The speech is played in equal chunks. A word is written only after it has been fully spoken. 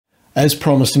As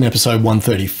promised in episode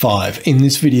 135, in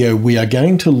this video we are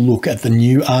going to look at the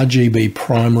new RGB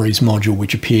Primaries module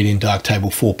which appeared in Darktable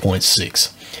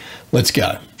 4.6. Let's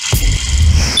go.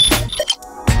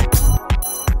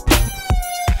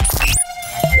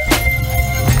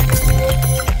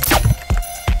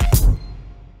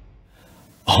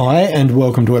 Hi and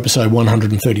welcome to episode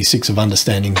 136 of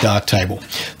Understanding Darktable.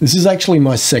 This is actually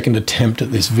my second attempt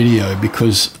at this video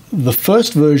because the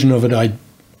first version of it I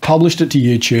published it to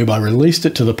YouTube, I released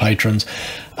it to the patrons,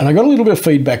 and I got a little bit of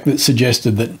feedback that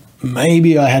suggested that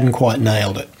maybe I hadn't quite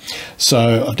nailed it.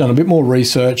 So I've done a bit more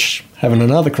research, having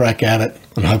another crack at it,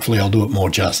 and hopefully I'll do it more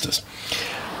justice.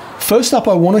 First up,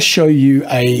 I want to show you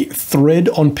a thread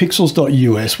on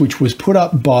pixels.us which was put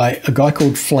up by a guy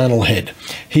called Flannelhead.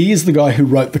 He is the guy who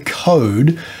wrote the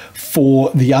code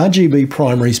for the RGB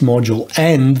Primaries module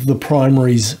and the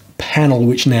Primaries panel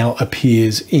which now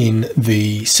appears in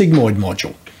the Sigmoid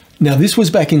module. Now this was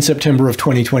back in September of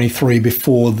 2023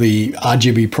 before the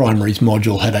RGB Primaries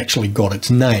module had actually got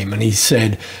its name, and he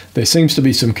said there seems to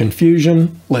be some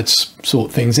confusion, let's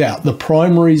sort things out. The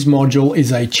Primaries module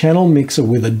is a channel mixer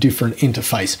with a different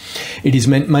interface. It is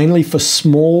meant mainly for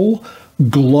small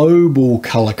global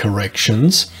color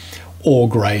corrections or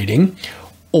grading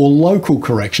or local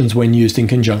corrections when used in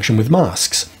conjunction with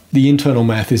masks. The internal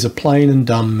math is a plain and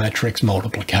dumb matrix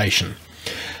multiplication.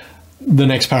 The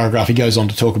next paragraph he goes on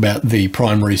to talk about the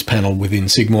Primaries panel within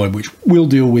Sigmoid, which we'll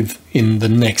deal with in the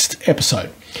next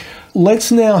episode.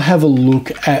 Let's now have a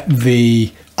look at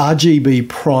the RGB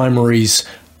Primaries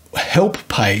help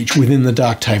page within the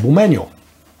Darktable manual.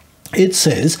 It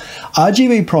says,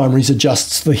 RGB Primaries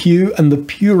adjusts the hue and the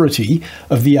purity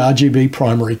of the RGB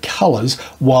primary colors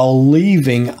while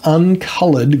leaving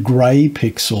uncolored gray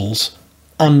pixels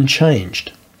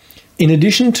unchanged. In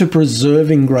addition to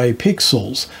preserving grey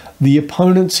pixels, the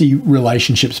opponency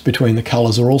relationships between the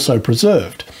colours are also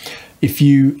preserved. If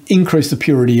you increase the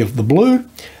purity of the blue,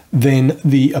 then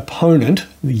the opponent,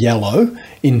 the yellow,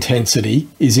 intensity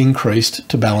is increased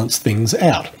to balance things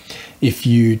out. If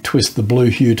you twist the blue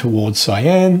hue towards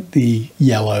cyan, the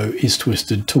yellow is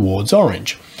twisted towards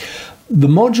orange. The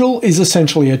module is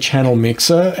essentially a channel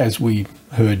mixer, as we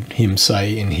heard him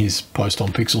say in his post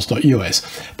on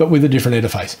pixels.us, but with a different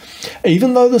interface.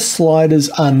 Even though the sliders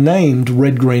are named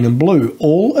red, green and blue,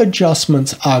 all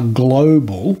adjustments are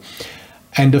global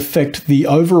and affect the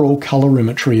overall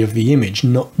colorimetry of the image,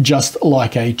 not just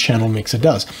like a channel mixer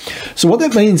does. So what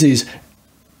that means is,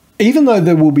 even though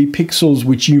there will be pixels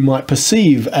which you might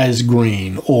perceive as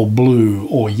green or blue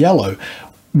or yellow,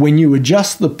 when you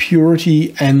adjust the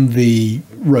purity and the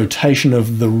rotation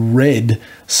of the red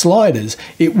sliders,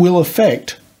 it will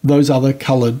affect those other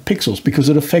colored pixels because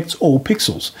it affects all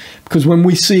pixels. Because when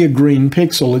we see a green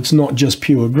pixel, it's not just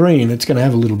pure green, it's going to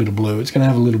have a little bit of blue, it's going to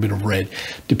have a little bit of red,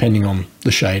 depending on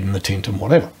the shade and the tint and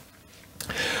whatever.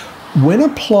 When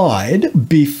applied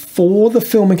before the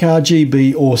Filmic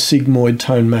RGB or Sigmoid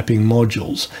tone mapping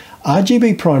modules,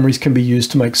 RGB Primaries can be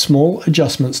used to make small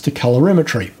adjustments to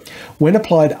colorimetry. When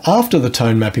applied after the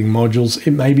tone mapping modules,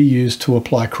 it may be used to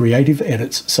apply creative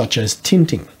edits such as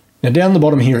tinting. Now down the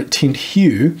bottom here at Tint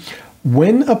Hue,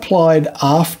 when applied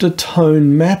after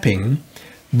tone mapping,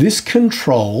 this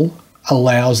control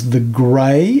allows the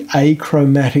grey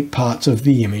achromatic parts of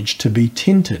the image to be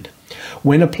tinted.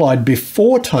 When applied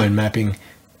before tone mapping,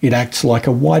 it acts like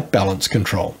a white balance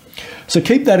control. So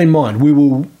keep that in mind. We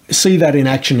will see that in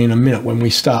action in a minute when we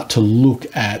start to look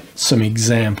at some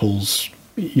examples,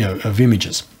 of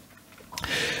images.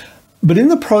 But in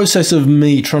the process of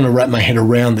me trying to wrap my head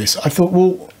around this, I thought,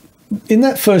 well, in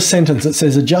that first sentence it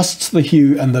says adjusts the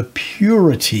hue and the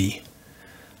purity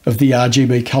of the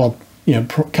RGB color,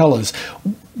 colors.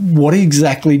 What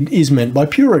exactly is meant by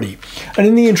purity? And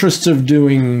in the interests of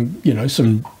doing,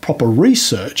 some proper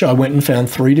research, I went and found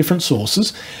 3 different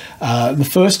sources. The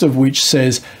first of which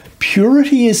says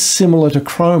purity is similar to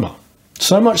chroma,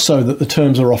 so much so that the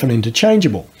terms are often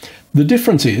interchangeable. The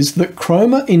difference is that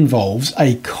chroma involves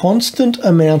a constant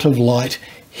amount of light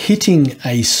hitting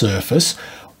a surface,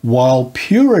 while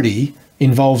purity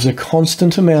involves a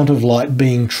constant amount of light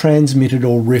being transmitted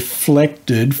or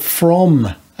reflected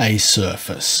from a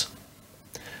surface.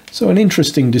 So an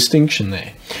interesting distinction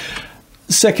there.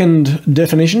 Second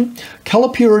definition, colour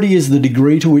purity is the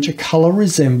degree to which a colour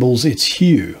resembles its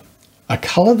hue. A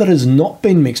colour that has not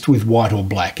been mixed with white or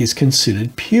black is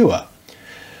considered pure.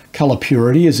 Colour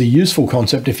purity is a useful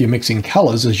concept if you're mixing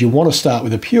colours, as you want to start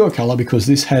with a pure colour because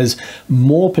this has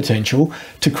more potential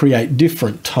to create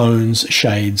different tones,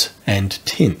 shades and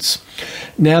tints.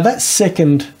 Now that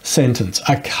second sentence,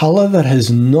 a colour that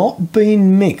has not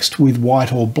been mixed with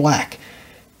white or black,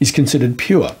 is considered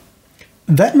pure.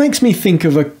 that makes me think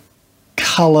of a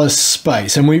color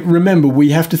space. And remember, we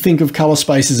have to think of color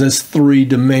spaces as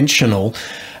three-dimensional.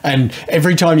 And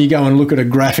every time you go and look at a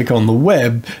graphic on the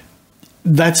web,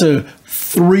 that's a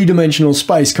three-dimensional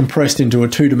space compressed into a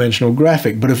two-dimensional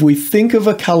graphic. But if we think of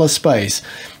a color space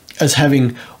as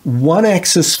having one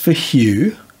axis for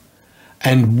hue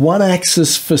and one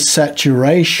axis for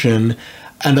saturation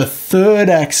and a third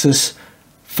axis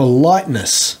for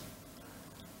lightness,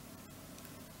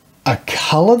 a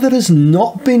color that has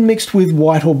not been mixed with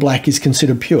white or black is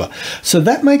considered pure. So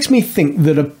that makes me think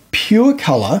that a pure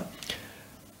color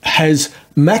has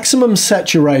maximum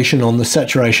saturation on the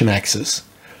saturation axis,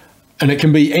 and it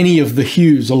can be any of the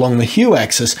hues along the hue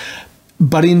axis,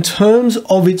 but in terms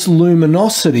of its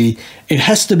luminosity, it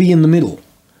has to be in the middle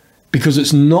because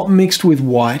it's not mixed with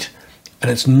white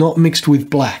and it's not mixed with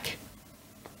black.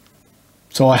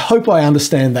 So I hope I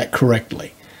understand that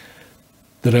correctly,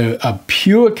 that a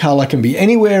pure color can be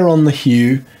anywhere on the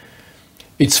hue,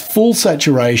 it's full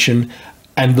saturation,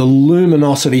 and the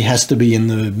luminosity has to be in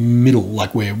the middle,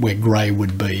 like where gray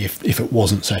would be if it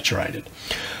wasn't saturated.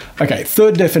 Okay,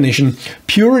 third definition,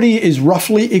 purity is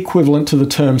roughly equivalent to the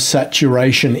term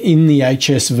saturation in the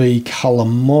HSV color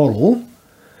model.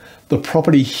 The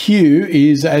property hue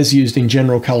is as used in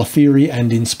general color theory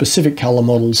and in specific color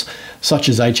models such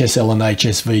as HSL and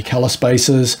HSV color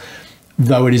spaces,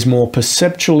 though it is more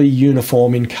perceptually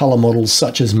uniform in color models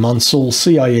such as Munsell,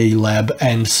 CIE Lab,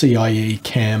 and CIE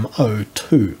Cam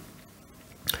 02.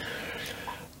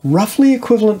 Roughly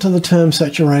equivalent to the term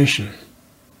saturation.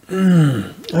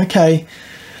 Okay,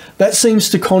 that seems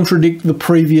to contradict the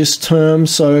previous term,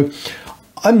 so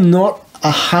I'm not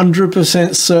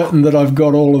 100% certain that I've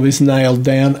got all of this nailed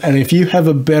down, and if you have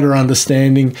a better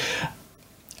understanding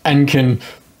and can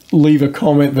leave a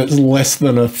comment that's less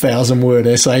than a 1,000-word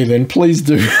essay, then please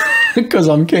do, because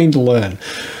I'm keen to learn.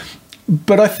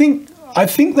 But I think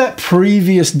that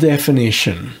previous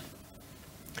definition,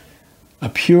 a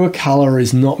pure color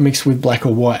is not mixed with black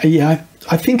or white, yeah,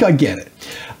 I think I get it.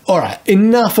 All right,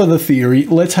 enough of the theory.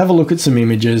 Let's have a look at some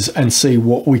images and see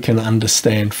what we can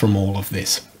understand from all of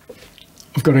this.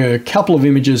 I've got a couple of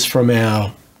images from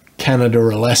our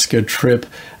Canada-Alaska trip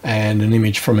and an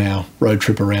image from our road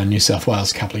trip around New South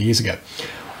Wales a couple of years ago.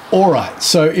 All right,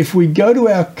 so if we go to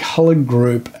our color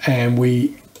group and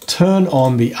we turn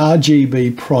on the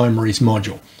RGB Primaries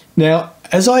module. Now,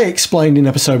 as I explained in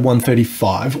episode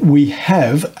 135, we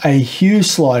have a hue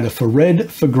slider for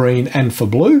red, for green, and for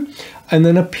blue, and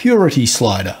then a purity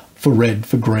slider for red,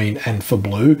 for green, and for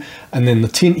blue, and then the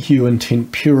tint hue and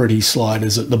tint purity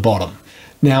sliders at the bottom.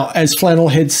 Now, as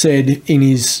Flannelhead said in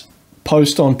his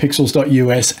post on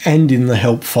pixels.us and in the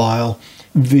help file,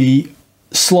 the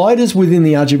sliders within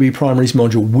the RGB Primaries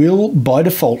module will, by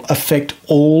default, affect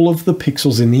all of the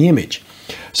pixels in the image.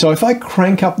 So if I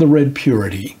crank up the red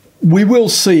purity, we will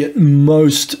see it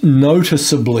most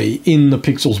noticeably in the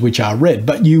pixels which are red,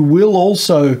 but you will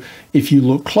also, if you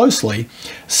look closely,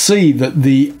 see that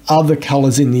the other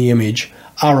colors in the image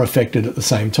are affected at the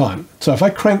same time. So if I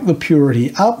crank the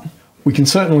purity up, we can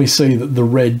certainly see that the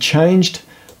red changed,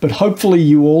 but hopefully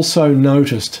you also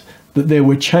noticed that there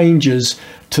were changes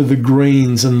to the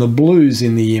greens and the blues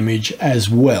in the image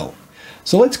as well.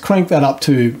 So let's crank that up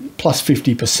to plus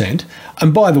 50%.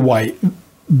 And by the way,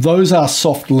 those are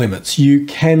soft limits. You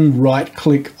can right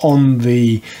click on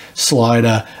the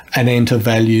slider and enter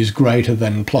values greater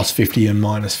than plus 50 and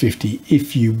minus 50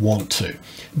 if you want to,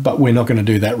 but we're not going to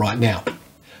do that right now.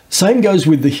 Same goes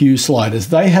with the hue sliders.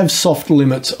 They have soft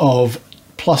limits of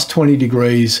plus 20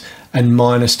 degrees and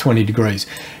minus 20 degrees.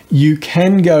 You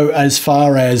can go as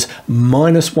far as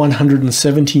minus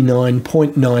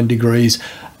 179.9 degrees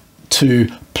to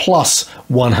plus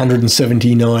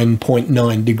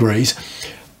 179.9 degrees.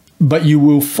 But you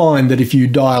will find that if you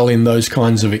dial in those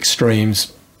kinds of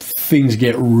extremes, things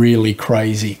get really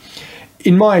crazy.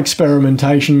 In my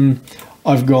experimentation,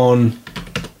 I've gone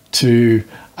to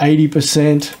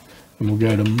 80%, and we'll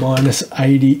go to minus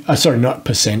 80, sorry, not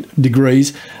percent,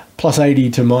 degrees, plus 80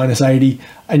 to minus 80,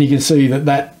 and you can see that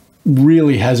that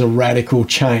really has a radical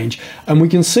change. And we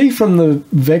can see from the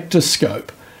vector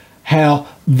scope how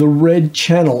the red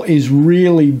channel is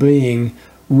really being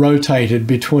rotated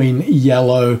between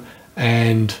yellow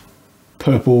and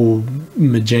purple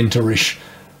magenta-ish.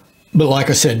 But like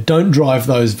I said, don't drive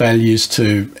those values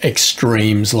to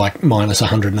extremes like minus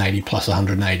 180 plus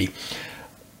 180.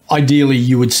 Ideally,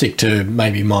 you would stick to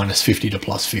maybe minus 50 to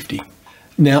plus 50.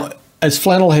 Now, as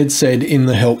Flannelhead said in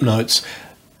the help notes,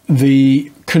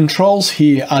 the controls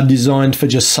here are designed for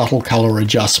just subtle color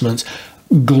adjustments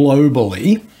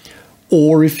globally.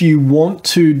 Or if you want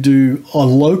to do a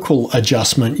local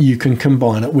adjustment, you can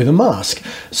combine it with a mask.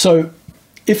 So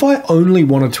if I only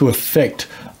wanted to affect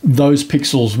those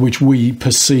pixels which we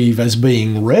perceive as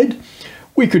being red,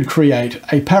 we could create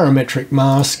a parametric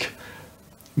mask.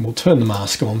 We'll turn the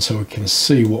mask on so we can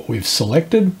see what we've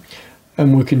selected.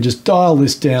 And we can just dial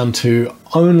this down to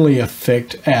only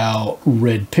affect our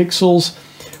red pixels.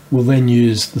 We'll then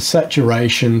use the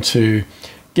saturation to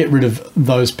get rid of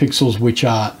those pixels which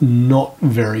are not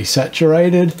very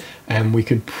saturated. And we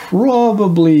could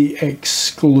probably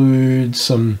exclude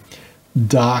some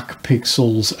dark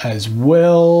pixels as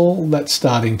well. That's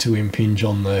starting to impinge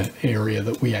on the area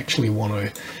that we actually want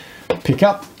to pick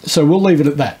up. So we'll leave it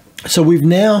at that. So we've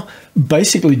now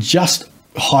basically just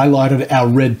highlighted our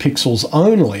red pixels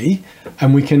only,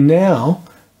 and we can now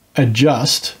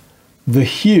adjust the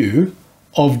hue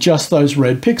of just those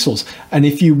red pixels. And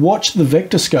if you watch the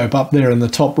vector scope up there in the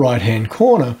top right hand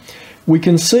corner, we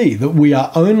can see that we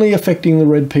are only affecting the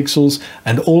red pixels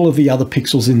and all of the other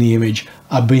pixels in the image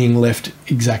are being left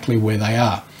exactly where they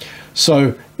are.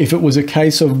 So if it was a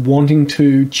case of wanting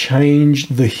to change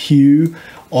the hue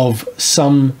of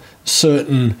some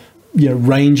certain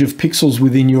range of pixels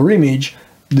within your image,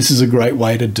 this is a great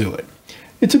way to do it.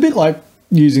 It's a bit like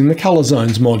using the color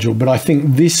zones module, but I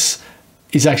think this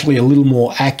is actually a little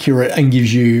more accurate and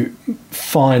gives you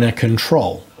finer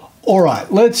control. All right,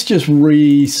 let's just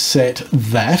reset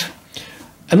that.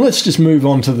 And let's just move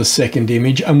on to the second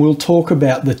image, and we'll talk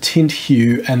about the tint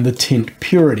hue and the tint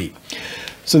purity.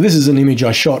 So this is an image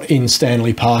I shot in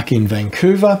Stanley Park in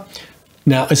Vancouver.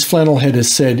 Now, as Flannelhead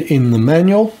has said in the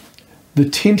manual, the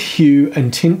tint hue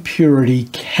and tint purity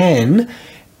can,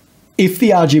 if the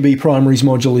RGB Primaries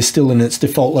module is still in its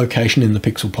default location in the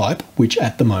pixel pipe, which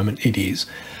at the moment it is,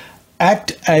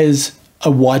 act as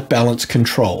a white balance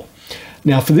control.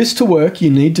 Now, for this to work, you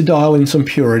need to dial in some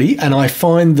purity, and I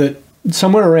find that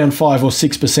somewhere around 5 or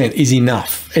 6% is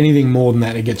enough. Anything more than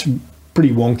that, it gets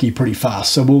pretty wonky pretty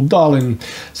fast. So we'll dial in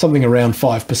something around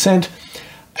 5%,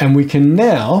 and we can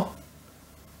now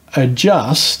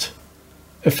adjust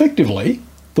effectively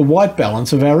the white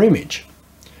balance of our image.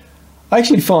 I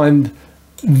actually find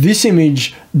this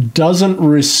image doesn't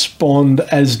respond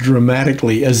as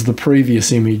dramatically as the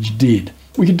previous image did.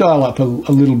 We could dial up a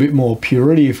little bit more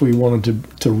purity if we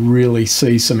wanted to really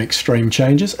see some extreme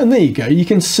changes. And there you go. You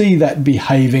can see that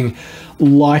behaving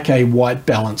like a white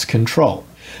balance control.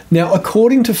 Now,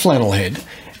 according to Flannelhead,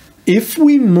 if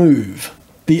we move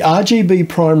the RGB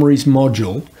Primaries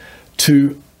module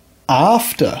to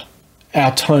after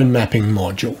our tone mapping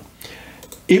module,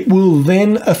 it will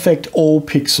then affect all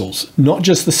pixels, not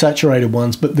just the saturated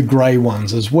ones, but the gray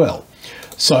ones as well.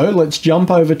 So let's jump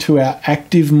over to our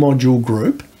active module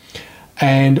group,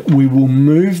 and we will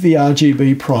move the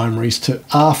RGB Primaries to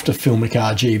after Filmic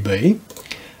RGB.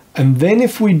 And then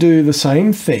if we do the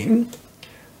same thing,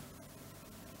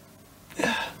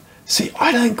 see,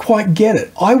 I don't quite get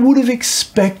it. I would have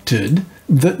expected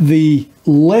that the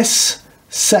less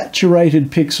saturated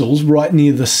pixels right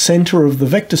near the center of the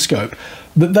vector scope,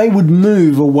 that they would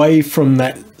move away from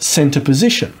that center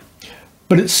position.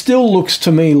 But it still looks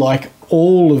to me like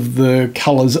all of the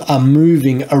colors are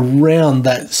moving around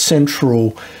that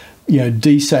central,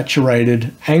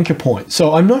 desaturated anchor point.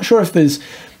 So I'm not sure if there's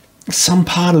some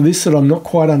part of this that I'm not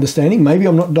quite understanding. Maybe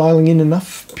I'm not dialing in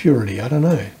enough purity. I don't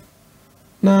know.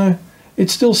 No, it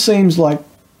still seems like,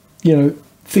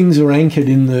 things are anchored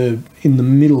in the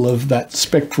middle of that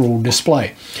spectral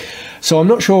display. So I'm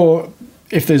not sure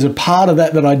if there's a part of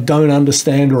that I don't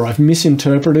understand or I've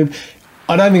misinterpreted.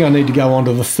 I don't think I need to go on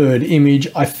to the third image.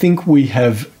 I think we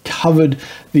have covered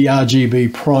the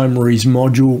RGB Primaries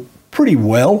module pretty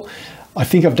well. I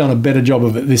think I've done a better job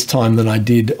of it this time than I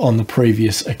did on the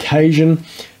previous occasion.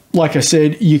 Like I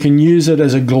said, you can use it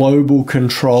as a global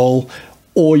control,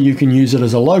 or you can use it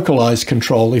as a localized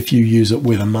control if you use it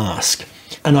with a mask.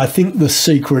 And I think the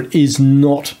secret is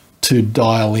not to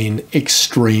dial in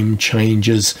extreme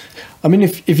changes. I mean,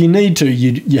 if you need to,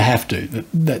 you have to.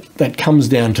 That comes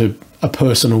down to a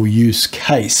personal use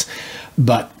case.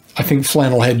 But I think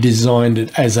Flannelhead designed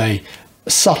it as a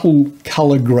subtle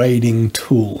color grading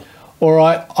tool. All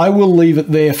right, I will leave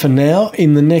it there for now.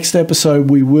 In the next episode,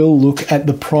 we will look at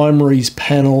the Primaries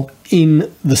panel in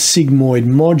the sigmoid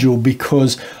module,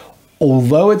 because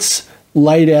although it's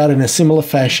laid out in a similar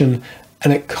fashion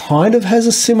and it kind of has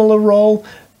a similar role,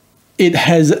 it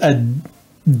has a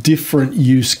different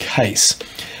use case,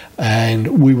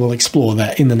 and we will explore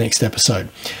that in the next episode.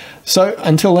 So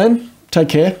until then, take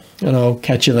care, and I'll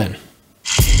catch you then.